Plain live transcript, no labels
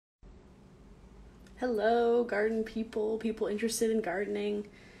Hello, garden people, people interested in gardening.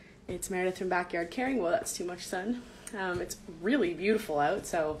 It's Meredith from Backyard Caring. Well, that's too much sun. It's really beautiful out,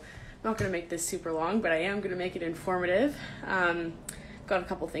 so I'm not going to make this super long, but I am going to make it informative. Got a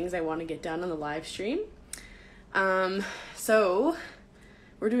couple things I want to get done on the live stream. So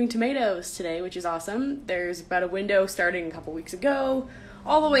we're doing tomatoes today, which is awesome. There's about a window starting a couple weeks ago,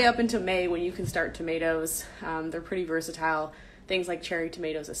 all the way up into May when you can start tomatoes. They're pretty versatile. Things like cherry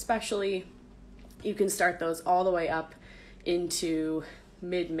tomatoes especially. You can start those all the way up into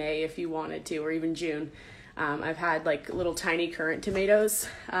mid-May if you wanted to, or even June. I've had like little tiny currant tomatoes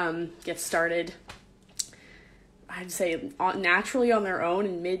get started, I'd say naturally on their own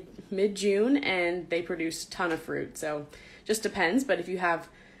in mid-June, and they produce a ton of fruit. So just depends, but if you have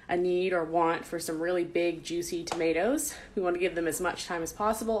a need or want for some really big juicy tomatoes, we want to give them as much time as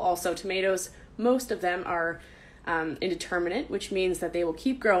possible. Also, tomatoes, most of them are indeterminate, which means that they will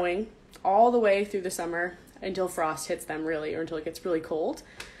keep growing all the way through the summer until frost hits them really, or until it gets really cold.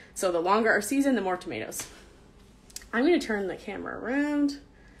 So the longer our season, the more tomatoes. I'm going to turn the camera around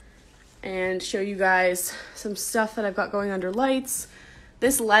and show you guys some stuff that I've got going under lights.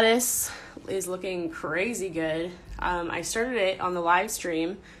 This lettuce is looking crazy good. I started it on the live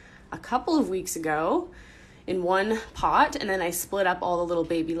stream a couple of weeks ago in one pot, and then I split up all the little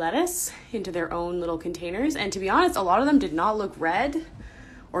baby lettuce into their own little containers. And to be honest, a lot of them did not look red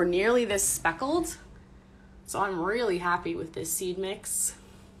or nearly this speckled. So I'm really happy with this seed mix.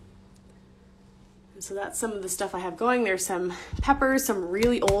 And so that's some of the stuff I have going. There's some peppers, some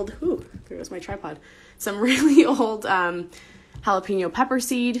really old, there goes my tripod. Some really old jalapeno pepper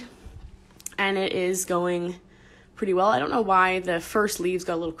seed. And it is going pretty well. I don't know why the first leaves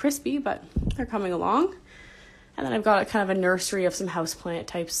got a little crispy, but they're coming along. And then I've got kind of a nursery of some houseplant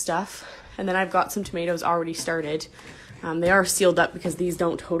type stuff. And then I've got some tomatoes already started. They are sealed up because these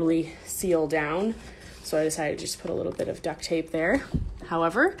don't totally seal down. So I decided to just put a little bit of duct tape there.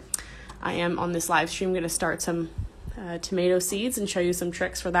 However, I am on this live stream going to start some tomato seeds and show you some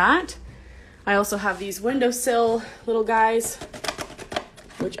tricks for that. I also have these windowsill little guys,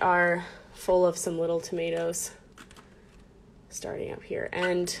 which are full of some little tomatoes starting up here.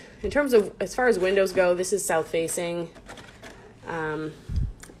 And in terms of, as far as windows go, this is south facing.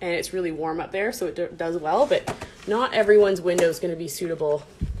 And it's really warm up there, so it does well, but not everyone's window is going to be suitable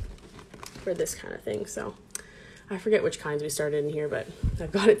for this kind of thing. So I forget which kinds we started in here, but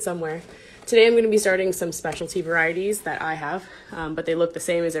I've got it somewhere. Today I'm going to be starting some specialty varieties that I have, but they look the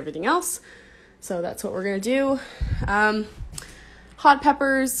same as everything else. So that's what we're going to do. Hot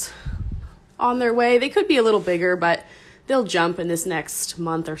peppers on their way. They could be a little bigger, but they'll jump in this next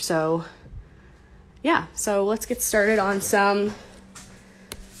month or so. Yeah, so let's get started on some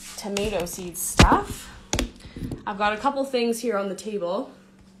tomato seed stuff. I've got a couple things here on the table,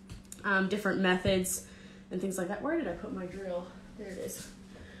 different methods and things like that. Where did I put my drill? There it is.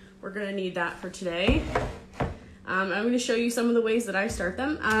 We're gonna need that for today. I'm gonna show you some of the ways that I start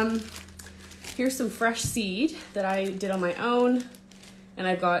them. Here's some fresh seed that I did on my own, and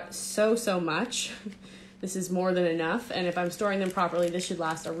I've got so much. This is more than enough, and if I'm storing them properly, this should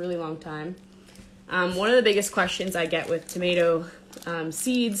last a really long time. One of the biggest questions I get with tomato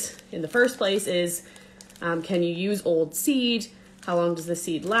seeds in the first place is, can you use old seed? How long does the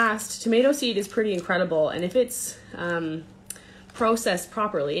seed last? Tomato seed is pretty incredible, and if it's processed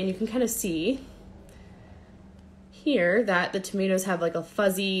properly, and you can kind of see here that the tomatoes have like a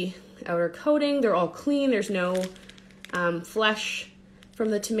fuzzy outer coating. They're all clean. There's no flesh from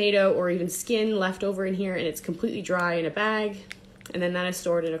the tomato or even skin left over in here, and it's completely dry in a bag, and then that is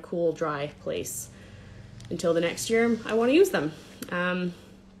stored in a cool, dry place until the next year I want to use them.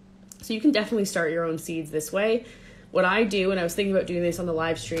 So you can definitely start your own seeds this way. What I do, and I was thinking about doing this on the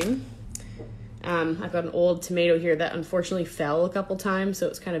live stream, I've got an old tomato here that unfortunately fell a couple times, so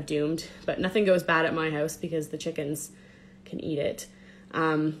it's kind of doomed, but nothing goes bad at my house because the chickens can eat it.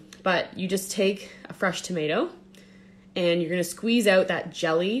 But you just take a fresh tomato and you're gonna squeeze out that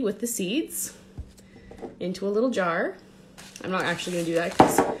jelly with the seeds into a little jar. I'm not actually gonna do that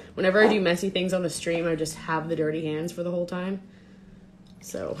because whenever I do messy things on the stream, I just have the dirty hands for the whole time.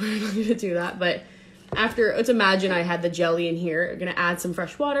 So we're not gonna do that, but after, let's imagine I had the jelly in here. You're gonna add some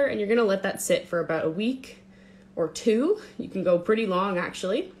fresh water and you're gonna let that sit for about a week or two. You can go pretty long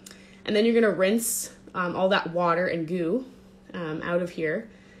actually. And then you're gonna rinse all that water and goo out of here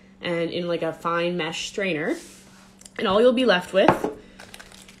and in like a fine mesh strainer. And all you'll be left with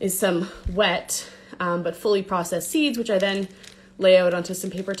is some wet but fully processed seeds, which I then lay out onto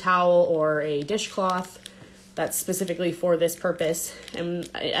some paper towel or a dishcloth that's specifically for this purpose. And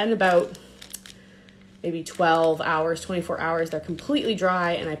about maybe 12 hours, 24 hours, they're completely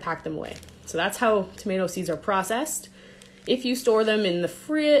dry and I pack them away. So that's how tomato seeds are processed. If you store them in the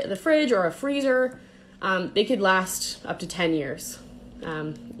fridge or a freezer, they could last up to 10 years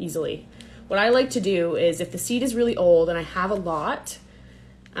easily. What I like to do is if the seed is really old and I have a lot,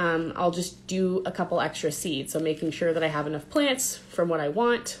 I'll just do a couple extra seeds. So making sure that I have enough plants from what I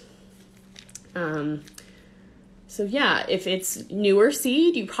want. So yeah, if it's newer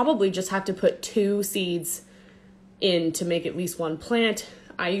seed, you probably just have to put 2 seeds in to make at least 1 plant.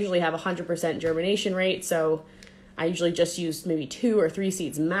 I usually have 100% germination rate, so I usually just use maybe 2 or 3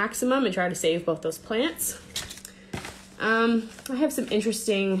 seeds maximum and try to save both those plants. I have some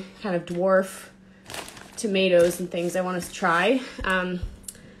interesting kind of dwarf tomatoes and things I want us to try.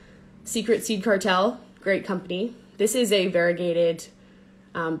 Secret Seed Cartel, great company. This is a variegated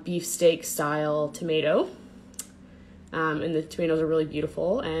beefsteak style tomato. And the tomatoes are really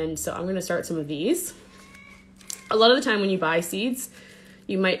beautiful. And so I'm going to start some of these. A lot of the time when you buy seeds,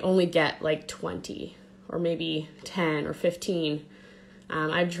 you might only get like 20 or maybe 10 or 15.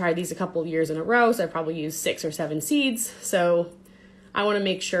 I've tried these a couple of years in a row, so I probably use 6 or 7 seeds. So I want to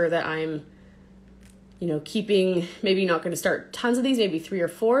make sure that I'm, keeping, maybe not going to start tons of these, maybe 3 or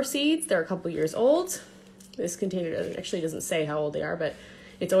 4 seeds. They're a couple years old. This container actually doesn't say how old they are, but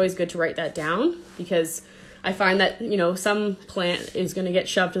it's always good to write that down because I find that, some plant is going to get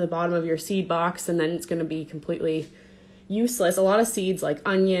shoved to the bottom of your seed box and then it's going to be completely useless. A lot of seeds like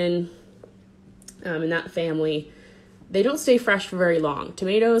onion in that family, they don't stay fresh for very long.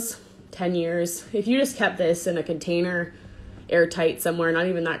 Tomatoes, 10 years. If you just kept this in a container, airtight somewhere, not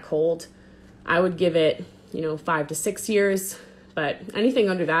even that cold, I would give it, 5 to 6 years. But anything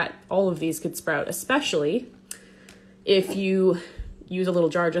under that, all of these could sprout, especially if you use a little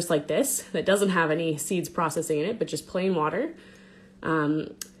jar just like this that doesn't have any seeds processing in it, but just plain water.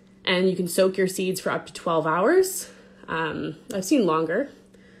 And you can soak your seeds for up to 12 hours. I've seen longer.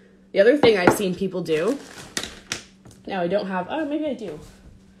 The other thing I've seen people do, now I don't have, maybe I do.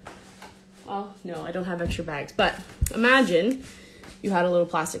 Oh, no, I don't have extra bags. But imagine you had a little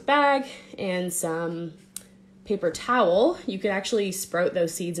plastic bag and some paper towel. You could actually sprout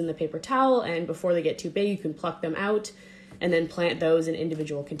those seeds in the paper towel, and before they get too big, you can pluck them out and then plant those in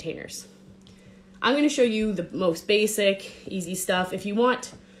individual containers. I'm going to show you the most basic, easy stuff. If you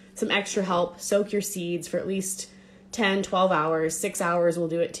want some extra help, soak your seeds for at least 10, 12 hours. 6 hours will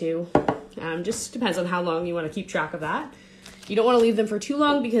do it too. Just depends on how long you want to keep track of that. You don't want to leave them for too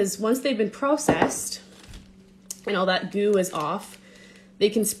long because once they've been processed and all that goo is off, they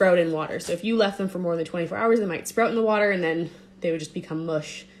can sprout in water. So if you left them for more than 24 hours, they might sprout in the water and then they would just become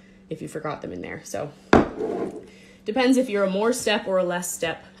mush if you forgot them in there. So depends if you're a more step or a less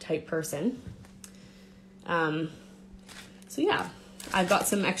step type person. So yeah, I've got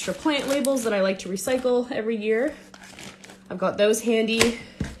some extra plant labels that I like to recycle every year. I've got those handy.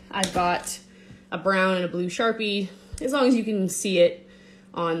 I've got a brown and a blue Sharpie, as long as you can see it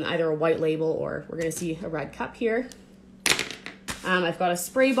on either a white label or we're gonna see a red cup here. I've got a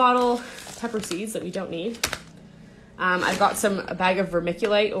spray bottle, pepper seeds that we don't need. I've got a bag of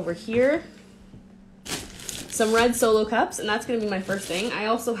vermiculite over here. Some red Solo cups, and that's gonna be my first thing. I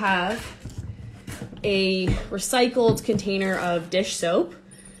also have a recycled container of dish soap,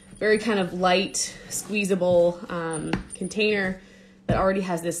 very kind of light, squeezable container that already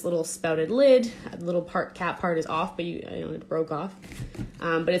has this little spouted lid. The little cap part is off, but it broke off.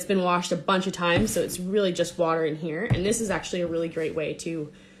 But it's been washed a bunch of times, so it's really just water in here. And this is actually a really great way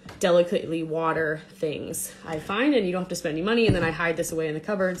to delicately water things, I find, and you don't have to spend any money. And then I hide this away in the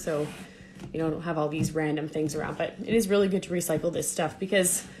cupboard, so I don't have all these random things around. But it is really good to recycle this stuff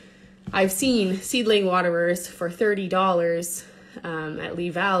because I've seen seedling waterers for $30 at Lee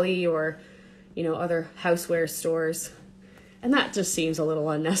Valley or other houseware stores. And that just seems a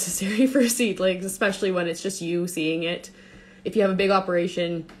little unnecessary for seedlings, especially when it's just you seeing it. If you have a big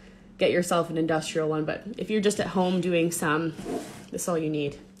operation, get yourself an industrial one. But if you're just at home doing some, that's all you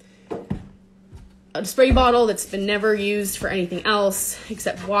need. A spray bottle that's been never used for anything else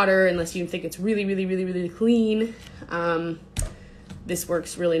except water, unless you think it's really, really, really, really clean. This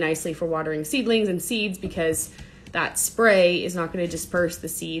works really nicely for watering seedlings and seeds because that spray is not going to disperse the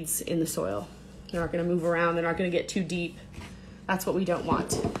seeds in the soil. They're not going to move around. They're not going to get too deep. That's what we don't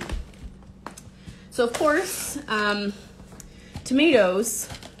want. So of course, tomatoes,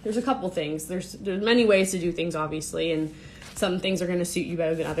 there's a couple things. There's many ways to do things, obviously, and some things are going to suit you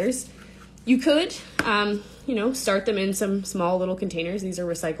better than others. You could, start them in some small little containers. These are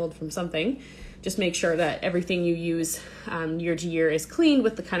recycled from something. Just make sure that everything you use year to year is cleaned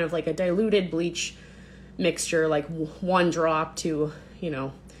with the kind of like a diluted bleach mixture, like 1 drop to,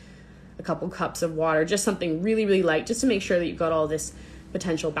 a couple cups of water, just something really, really light, just to make sure that you've got all this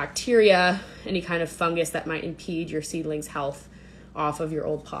potential bacteria, any kind of fungus that might impede your seedlings' health off of your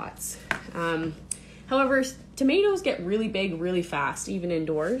old pots. However, tomatoes get really big really fast, even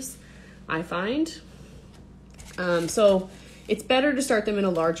indoors, I find. So it's better to start them in a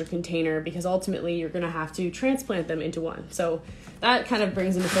larger container because ultimately you're going to have to transplant them into one. So that kind of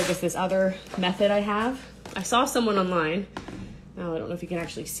brings into focus this other method I have. I saw someone online. Now, I don't know if you can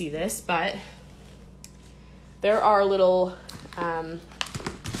actually see this, but there are little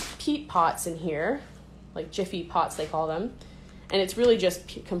peat pots in here, like Jiffy pots they call them. And it's really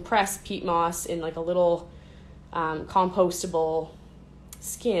just compressed peat moss in like a little compostable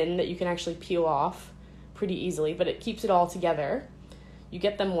skin that you can actually peel off pretty easily, but it keeps it all together. You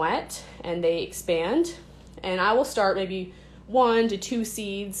get them wet and they expand. And I will start maybe 1 to 2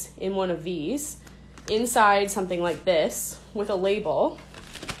 seeds in one of these inside something like this with a label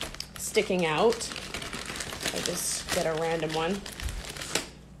sticking out. I just get a random one.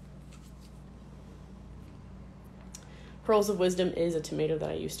 Pearls of Wisdom is a tomato that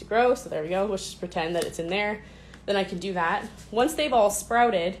I used to grow, so there we go. Let's just pretend that it's in there. Then I can do that. Once they've all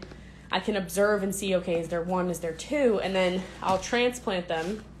sprouted, I can observe and see, okay, is there 1, is there 2? And then I'll transplant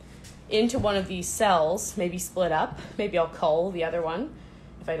them into one of these cells, maybe split up. Maybe I'll cull the other one.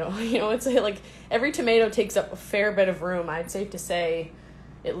 If I don't, it's like every tomato takes up a fair bit of room. I'd safe to say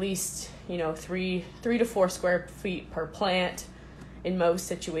at least, 3 to 4 square feet per plant in most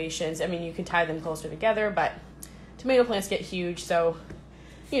situations. I mean, you can tie them closer together, but tomato plants get huge, so,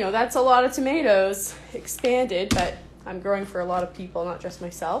 that's a lot of tomatoes expanded, but I'm growing for a lot of people, not just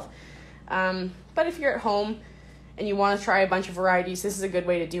myself. But if you're at home and you want to try a bunch of varieties, this is a good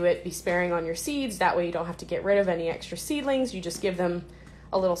way to do it. Be sparing on your seeds. That way you don't have to get rid of any extra seedlings. You just give them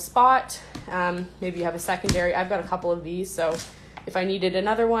a little spot. Maybe you have a secondary. I've got a couple of these, so if I needed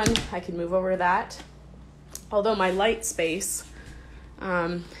another one, I could move over to that. Although my light space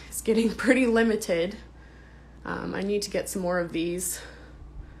is getting pretty limited. I need to get some more of these,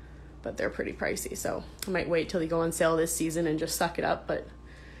 but they're pretty pricey, so I might wait till they go on sale this season and just suck it up. But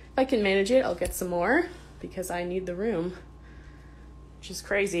if I can manage it, I'll get some more because I need the room, which is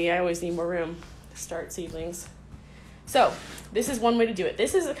crazy. I always need more room to start seedlings. So this is one way to do it.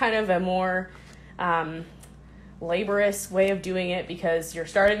 This is a kind of a more laborious way of doing it because you're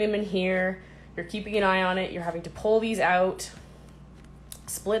starting them in here, you're keeping an eye on it, you're having to pull these out,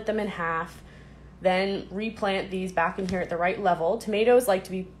 split them in half, then replant these back in here at the right level. Tomatoes like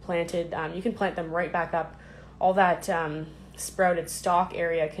to be planted, you can plant them right back up. All that sprouted stalk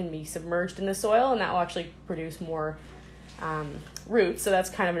area can be submerged in the soil, and that will actually produce more roots. So that's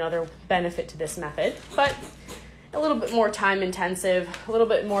kind of another benefit to this method, but a little bit more time intensive, a little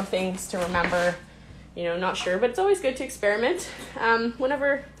bit more things to remember, not sure, but it's always good to experiment. Sorry,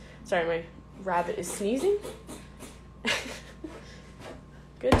 my rabbit is sneezing.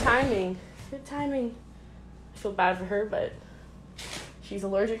 Good timing. Good timing. I feel bad for her, but she's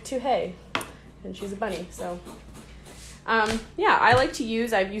allergic to hay, and she's a bunny, so. I like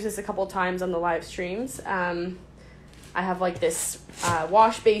to I've used this a couple times on the live streams. I have like this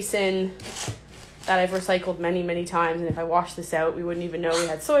wash basin that I've recycled many, many times, and if I wash this out, we wouldn't even know we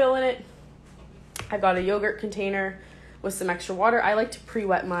had soil in it. I've got a yogurt container with some extra water. I like to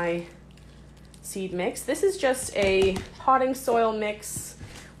pre-wet my seed mix. This is just a potting soil mix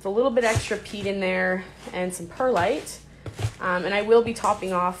with a little bit extra peat in there and some perlite. And I will be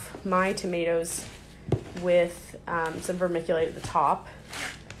topping off my tomatoes with some vermiculite at the top.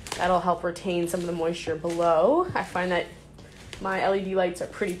 That'll help retain some of the moisture below. I find that my LED lights are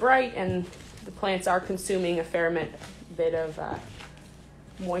pretty bright and the plants are consuming a fair bit of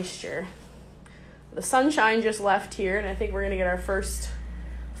moisture. The sunshine just left here, and I think we're going to get our first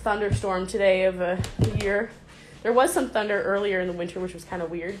thunderstorm today of the year. There was some thunder earlier in the winter, which was kind of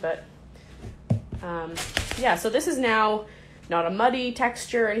weird, but so this is now not a muddy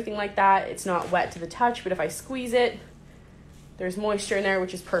texture or anything like that. It's not wet to the touch, but if I squeeze it, there's moisture in there,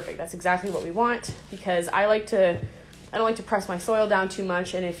 which is perfect. That's exactly what we want, because I don't like to press my soil down too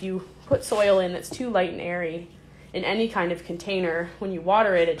much, and if you put soil in that's too light and airy in any kind of container, when you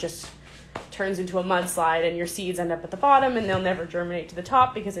water it, it just turns into a mudslide and your seeds end up at the bottom and they'll never germinate to the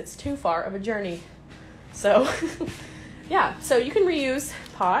top because it's too far of a journey. So so you can reuse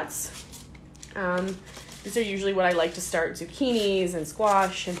pots. These are usually what I like to start zucchinis and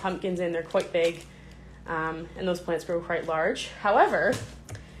squash and pumpkins in. They're quite big, and those plants grow quite large. However,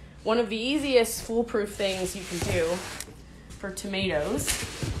 one of the easiest foolproof things you can do for tomatoes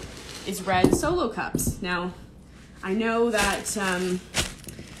is red solo cups. Now, I know that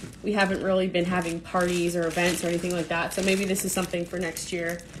we haven't really been having parties or events or anything like that, so maybe this is something for next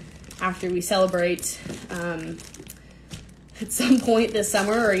year after we celebrate at some point this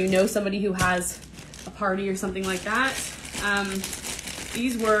summer, or you know somebody who has a party or something like that.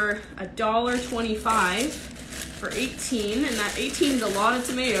 These were $1.25 for 18, and that 18 is a lot of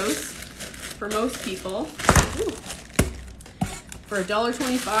tomatoes for most people. Ooh. For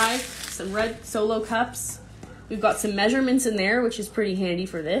 $1.25, some red Solo cups. We've got some measurements in there, which is pretty handy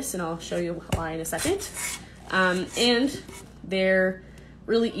for this, and I'll show you why in a second. And they're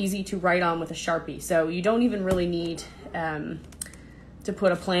really easy to write on with a Sharpie, so you don't even really need to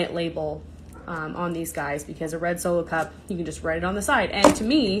put a plant label on these guys, because a red Solo cup, you can just write it on the side. And to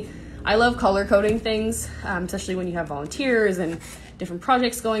me, I love color coding things, especially when you have volunteers and different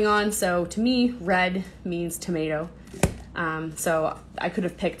projects going on. So to me, red means tomato. So I could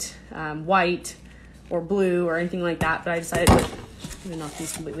have picked white or blue or anything like that, but I decided to, I'm gonna knock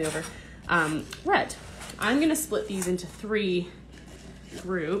these completely over, red. I'm gonna split these into 3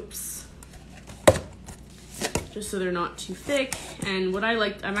 groups, just so they're not too thick. And what I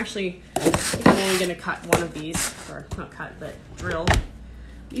like, I think I'm only gonna cut one of these, or not cut, but drill.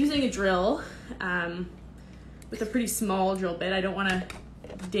 I'm using a drill with a pretty small drill bit. I don't wanna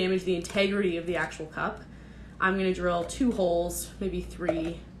damage the integrity of the actual cup. I'm gonna drill 2 holes, maybe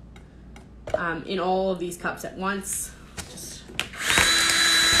 3, in all of these cups at once. Just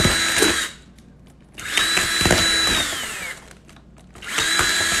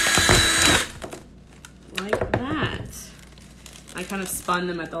like that. I kind of spun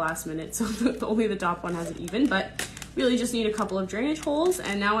them at the last minute, so only the top one has it even, but really just need a couple of drainage holes.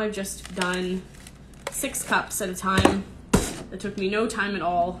 And now I've just done 6 cups at a time. It took me no time at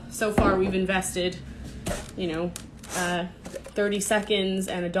all. So far we've invested, 30 seconds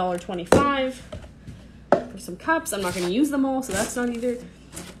and $1.25 for some cups. I'm not going to use them all, so that's not either.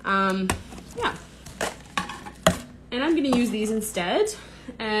 Yeah. And I'm going to use these instead.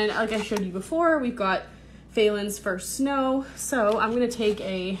 And like I showed you before, we've got Phelan's First Snow. So I'm going to take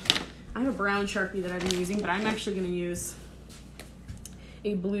I have a brown Sharpie that I've been using, but I'm actually going to use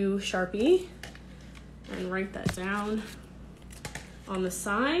a blue Sharpie and write that down on the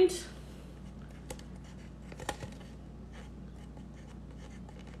side.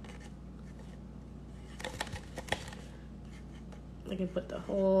 I can put the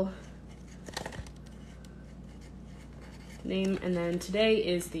whole name, and then today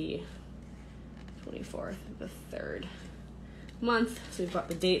is the 24th of the 3rd month, so we've got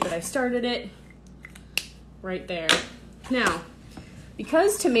the date that I started it right there. Now,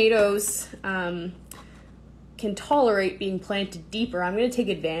 because tomatoes can tolerate being planted deeper, I'm going to take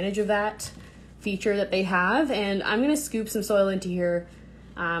advantage of that feature that they have, and I'm going to scoop some soil into here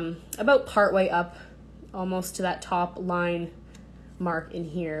about partway up, almost to that top line mark in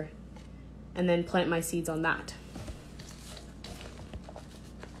here, and then plant my seeds on that.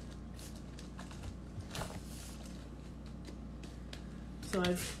 So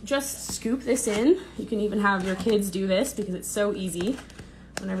I've just scooped this in. You can even have your kids do this because it's so easy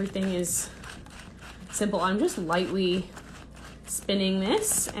when everything is simple. I'm just lightly spinning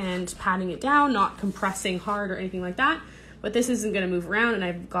this and patting it down, not compressing hard or anything like that, but this isn't going to move around, and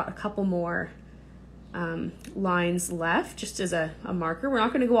I've got a couple more lines left just as a marker. We're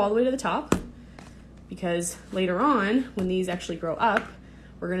not going to go all the way to the top, because later on when these actually grow up,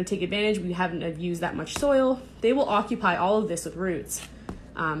 we're going to take advantage. We haven't used that much soil. They will occupy all of this with roots,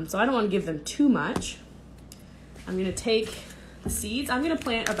 so I don't want to give them too much. I'm going to take the seeds. I'm going to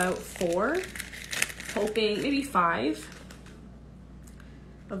plant about 4, hoping maybe 5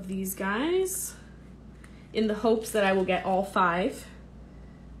 of these guys, in the hopes that I will get all 5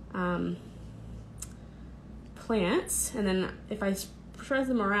 plants. And then if I spread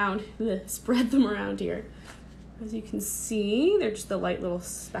them around here, as you can see, they're just the light little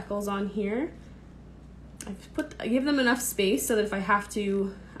speckles on here. I give them enough space so that if I have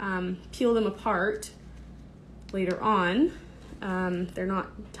to peel them apart later on, they're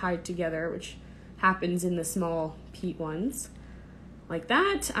not tied together, which happens in the small peat ones. Like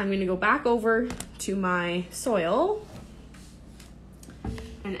that. I'm going to go back over to my soil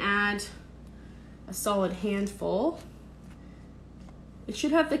and add a solid handful. It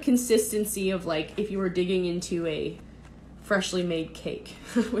should have the consistency of like if you were digging into a freshly made cake,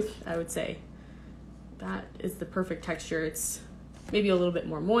 I would say. That is the perfect texture. It's maybe a little bit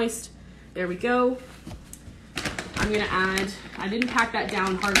more moist. There we go. I'm gonna add, I didn't pack that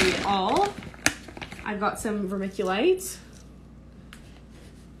down hardly at all. I've got some vermiculite.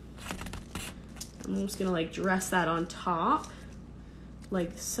 I'm just gonna like dress that on top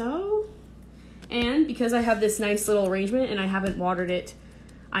like so. And because I have this nice little arrangement and I haven't watered it,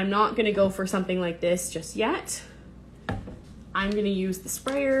 I'm not gonna go for something like this just yet. I'm gonna use the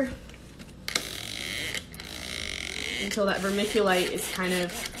sprayer until that vermiculite is kind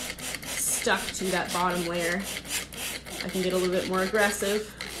of stuck to that bottom layer. I can get a little bit more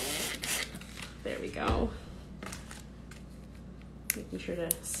aggressive. There we go. Making sure to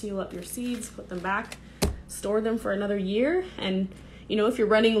seal up your seeds, put them back, store them for another year. And you know, if you're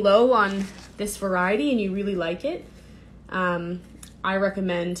running low on this variety and you really like it, I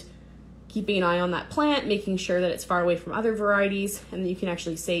recommend keeping an eye on that plant, making sure that it's far away from other varieties, and then you can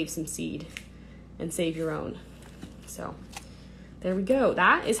actually save some seed and save your own. So there we go.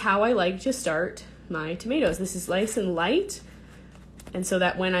 That is how I like to start my tomatoes. This is nice and light, and so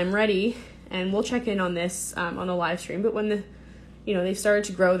that when I'm ready, and we'll check in on this on a live stream, but when they've started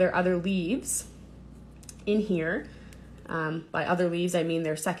to grow their other leaves in here, by other leaves I mean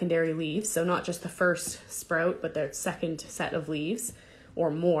their secondary leaves, so not just the first sprout, but their second set of leaves or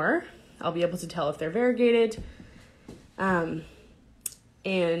more, I'll be able to tell if they're variegated, and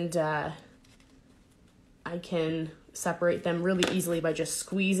I can separate them really easily by just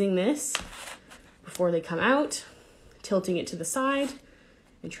squeezing this before they come out, tilting it to the side,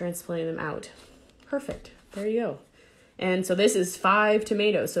 and transplanting them out. Perfect. There you go. And so this is 5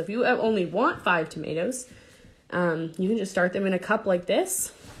 tomatoes. So if you only want 5 tomatoes, you can just start them in a cup like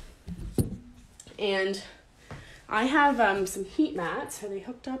this. And I have some heat mats. Are they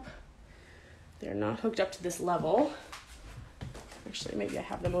hooked up? They're not hooked up to this level. Actually, maybe I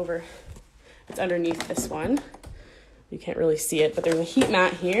have them over. It's underneath this one. You can't really see it, but there's a heat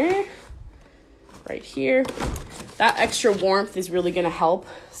mat here, right here. That extra warmth is really going to help.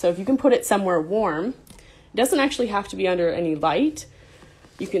 So if you can put it somewhere warm, it doesn't actually have to be under any light.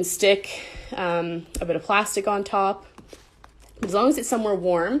 You can stick a bit of plastic on top. As long as it's somewhere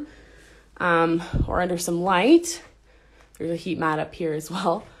warm or under some light, there's a heat mat up here as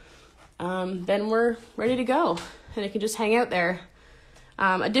well, then we're ready to go. And it can just hang out there.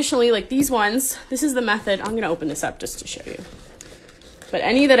 Additionally, like these ones, this is the method. I'm going to open this up just to show you. But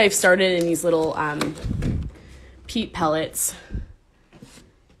any that I've started in these little peat pellets,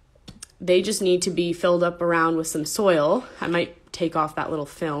 they just need to be filled up around with some soil. I might take off that little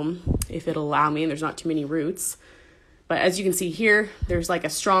film if it'll allow me and there's not too many roots. But as you can see here, there's like a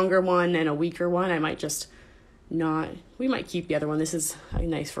stronger one and a weaker one. I might just we might keep the other one. This is a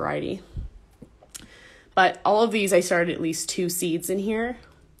nice variety. But all of these, I started at least 2 seeds in here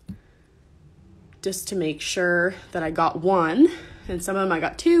just to make sure that I got 1. And some of them I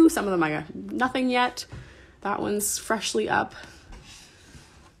got 2, some of them I got nothing yet. That one's freshly up.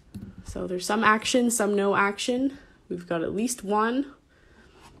 So there's some action, some no action. We've got at least 1.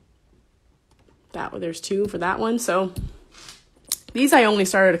 There's 2 for that one. So these I only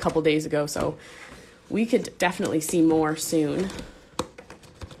started a couple days ago, so we could definitely see more soon.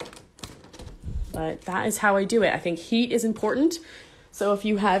 But that is how I do it. I think heat is important. So if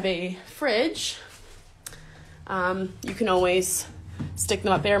you have a fridge, you can always stick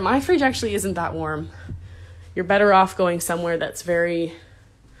them up there. My fridge actually isn't that warm. You're better off going somewhere that's very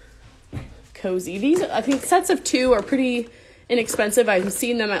cozy. These, I think, sets of 2 are pretty inexpensive. I've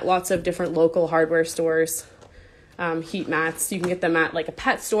seen them at lots of different local hardware stores. Heat mats. You can get them at like a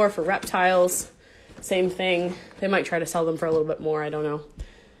pet store for reptiles. Same thing. They might try to sell them for a little bit more. I don't know.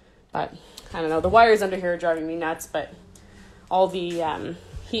 But I don't know. The wires under here are driving me nuts, but all the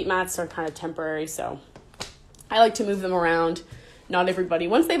heat mats are kind of temporary, so I like to move them around. Not everybody.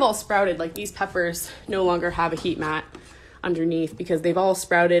 Once they've all sprouted, like these peppers no longer have a heat mat underneath because they've all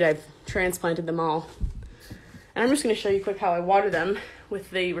sprouted. I've transplanted them all. And I'm just going to show you quick how I water them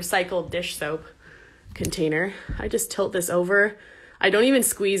with the recycled dish soap container. I just tilt this over. I don't even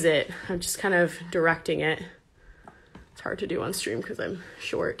squeeze it. I'm just kind of directing it. It's hard to do on stream because I'm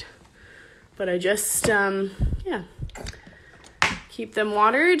short. But I just, keep them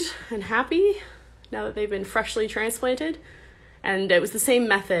watered and happy now that they've been freshly transplanted. And it was the same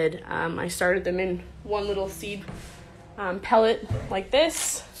method. I started them in one little seed pellet like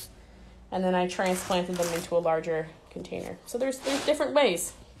this, and then I transplanted them into a larger container. So there's different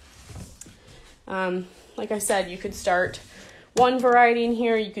ways. Like I said, you could start one variety in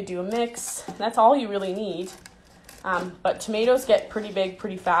here. You could do a mix. That's all you really need. But tomatoes get pretty big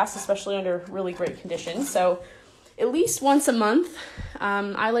pretty fast, especially under really great conditions. So at least once a month,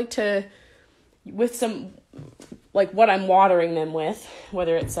 I like to, with some, like what I'm watering them with,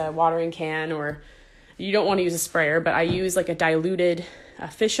 whether it's a watering can or you don't want to use a sprayer, but I use like a diluted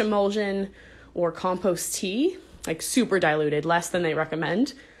fish emulsion or compost tea, like super diluted, less than they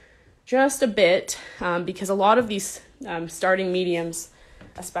recommend. Just a bit, because a lot of these starting mediums,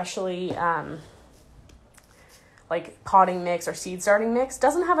 especially like potting mix or seed starting mix,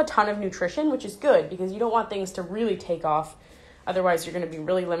 doesn't have a ton of nutrition, which is good because you don't want things to really take off. Otherwise, you're going to be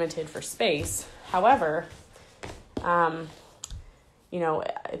really limited for space. However, You know,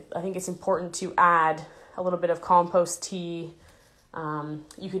 I think it's important to add a little bit of compost tea.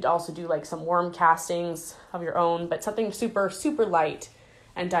 You could also do like some worm castings of your own, but something super, super light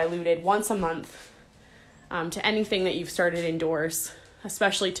and diluted once a month to anything that you've started indoors,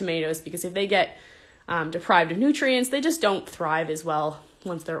 especially tomatoes, because if they get deprived of nutrients, they just don't thrive as well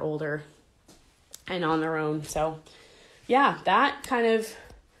once they're older and on their own. So yeah, that kind of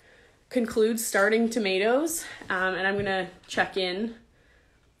concludes starting tomatoes. And I'm going to check in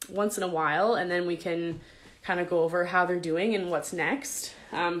once in a while, and then we can kind of go over how they're doing and what's next.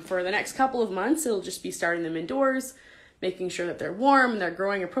 For the next couple of months, it'll just be starting them indoors, making sure that they're warm and they're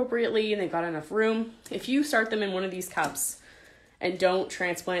growing appropriately and they've got enough room. If you start them in one of these cups and don't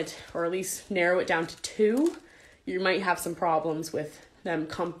transplant, or at least narrow it down to 2, you might have some problems with them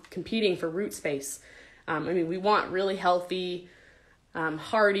competing for root space. I mean, we want really healthy,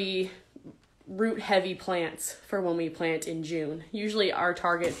 hardy, root-heavy plants for when we plant in June. Usually our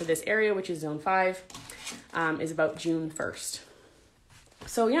target for this area, which is zone 5, is about June 1st.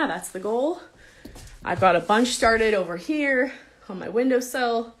 So yeah, that's the goal. I've got a bunch started over here on my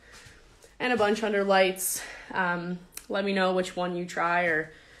windowsill and a bunch under lights. Let me know which one you try,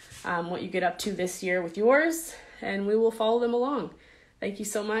 or what you get up to this year with yours, and we will follow them along. Thank you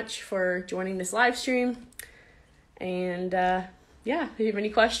so much for joining this live stream. And yeah, if you have any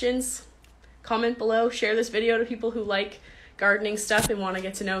questions, comment below, share this video to people who like gardening stuff and want to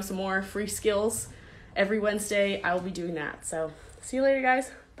get to know some more free skills. Every Wednesday, I will be doing that. So see you later,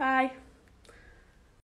 guys. Bye.